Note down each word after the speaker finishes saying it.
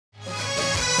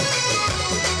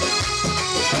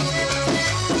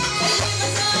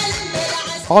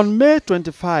On May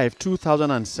 25,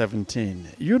 2017,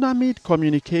 UNAMID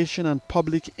Communication and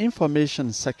Public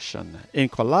Information Section, in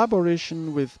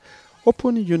collaboration with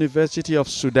Open University of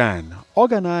Sudan,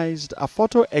 organized a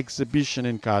photo exhibition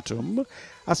in Khartoum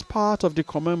as part of the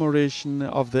commemoration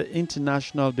of the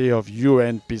International Day of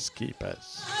UN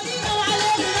Peacekeepers.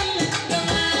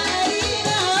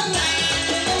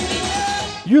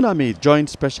 UNAMID Joint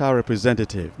Special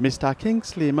Representative Mr.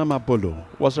 Kingsley Mamabolo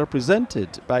was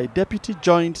represented by Deputy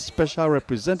Joint Special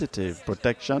Representative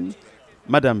Protection,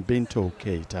 Madam Bintou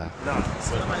Keita.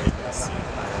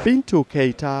 Bintou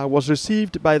Keita was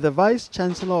received by the Vice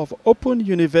Chancellor of Open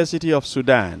University of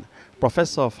Sudan,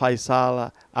 Professor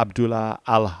Faisal Abdullah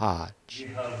Al-Haj.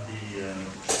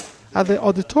 At the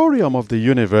auditorium of the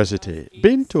university,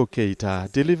 Bintou Keita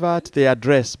delivered the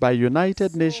address by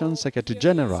United Nations Secretary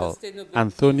General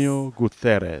Antonio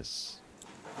Guterres.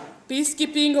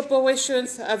 Peacekeeping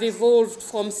operations have evolved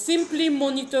from simply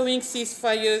monitoring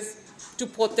ceasefires to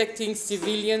protecting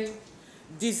civilians,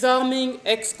 disarming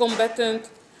ex-combatants,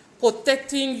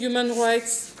 protecting human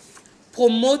rights,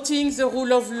 promoting the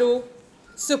rule of law,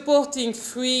 supporting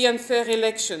free and fair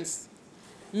elections,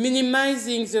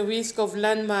 minimizing the risk of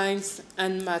landmines,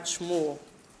 and much more.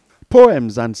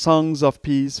 Poems and songs of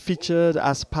peace featured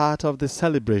as part of the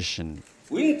celebration.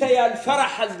 وانت يا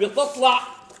الفرح اللي بتطلع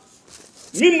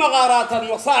من مغارات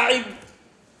المصاعب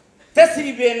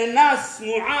تسري بين الناس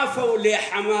معافى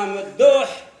ولحمام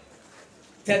الدوح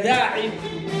تداعب.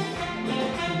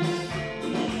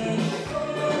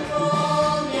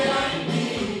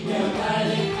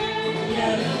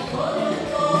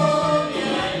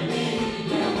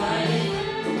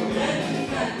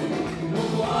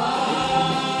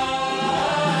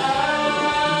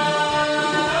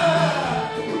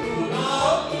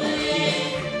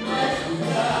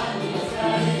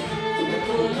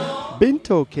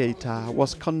 Bintou Keita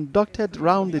was conducted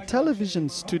round the television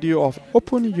studio of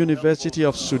Open University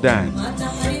of Sudan.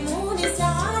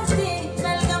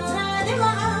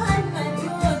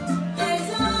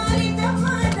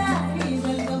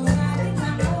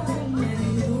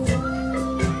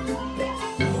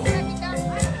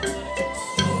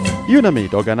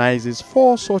 UNAMID organizes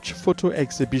 4 such photo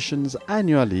exhibitions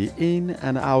annually in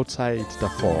and outside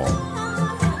Darfur.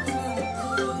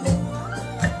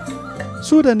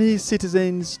 Sudanese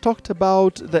citizens talked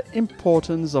about the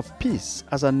importance of peace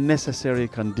as a necessary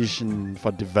condition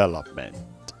for development.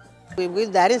 We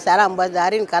دارين سلام بس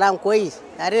دارين كلام كويس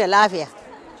دارين العافية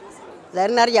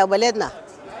دارين نرجع بلدنا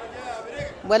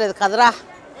بلد خضراء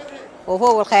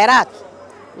وفوق الخيرات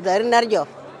ودارين نرجع.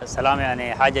 السلام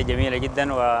يعني حاجة جميلة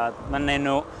جدا وأتمنى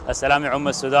إنه السلام يعم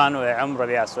السودان ويعم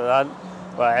ربيع السودان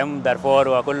ويعم دارفور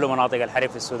وكل مناطق الحرب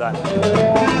في السودان.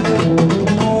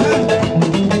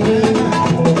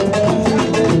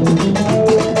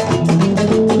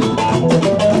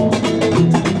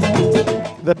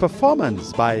 The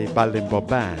performance by Balimbo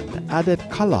Band added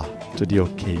color to the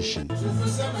occasion.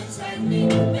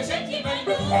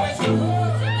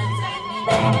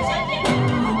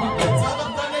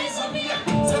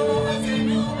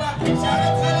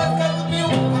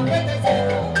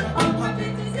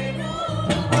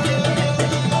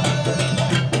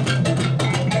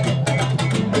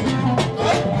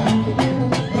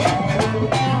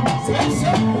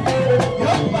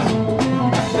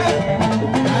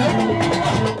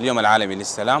 اليوم العالمي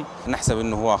للسلام نحسب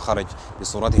أنه هو خرج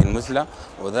بصورته المثلى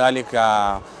وذلك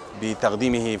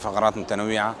بتقديمه فقرات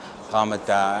متنوعة قامت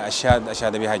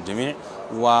أشاد بها الجميع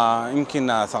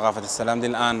ويمكن ثقافة السلام دي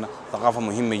الآن ثقافة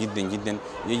مهمة جدا جدا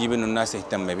يجب أن الناس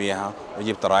تهتم بها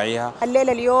ويجب تراعيها.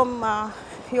 الليلة اليوم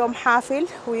يوم حافل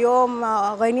ويوم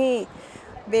غني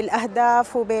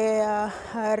بالأهداف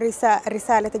وبرسالة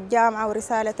الجامعة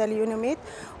ورسالة اليوناميد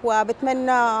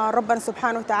وبتمنى ربنا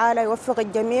سبحانه وتعالى يوفق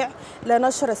الجميع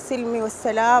لنشر السلم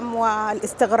والسلام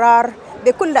والاستقرار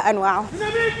بكل أنواعه.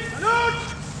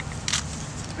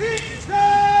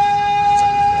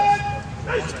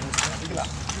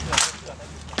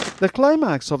 The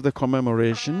climax of the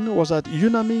commemoration was at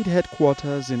UNAMID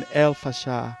headquarters in El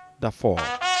Fasher, Darfur.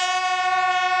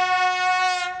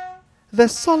 The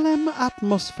solemn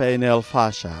atmosphere in El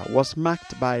Fasher was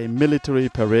marked by a military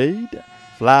parade,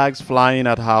 flags flying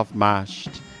at half-mast,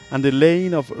 and the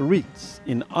laying of wreaths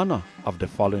in honor of the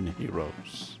fallen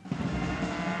heroes.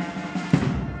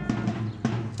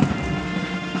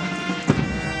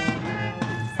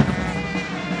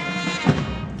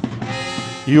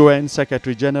 UN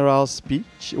Secretary General's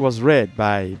speech was read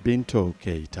by Bintou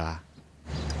Keita.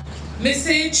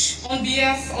 Message on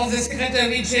behalf of the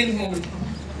Secretary General.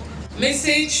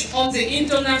 Message on the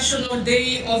International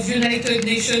Day of United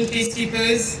Nations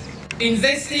Peacekeepers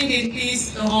investing in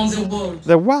peace around the world.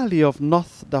 The Wali of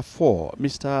North Darfur,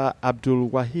 Mr. Abdul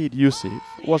Wahid Yusuf,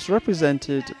 was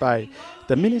represented by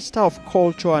the Minister of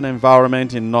Culture and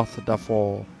Environment in North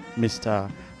Darfur,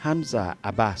 Mr. Hamza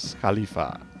Abbas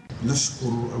Khalifa.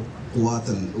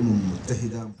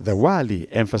 The Wali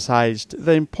emphasized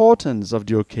the importance of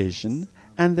the occasion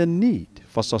and the need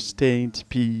for sustained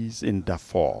peace in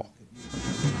Darfur.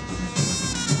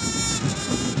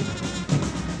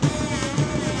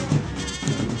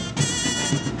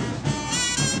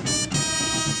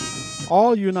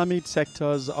 All UNAMID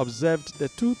sectors observed the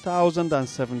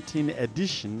 2017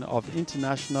 edition of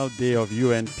International Day of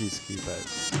UN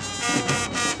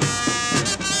Peacekeepers.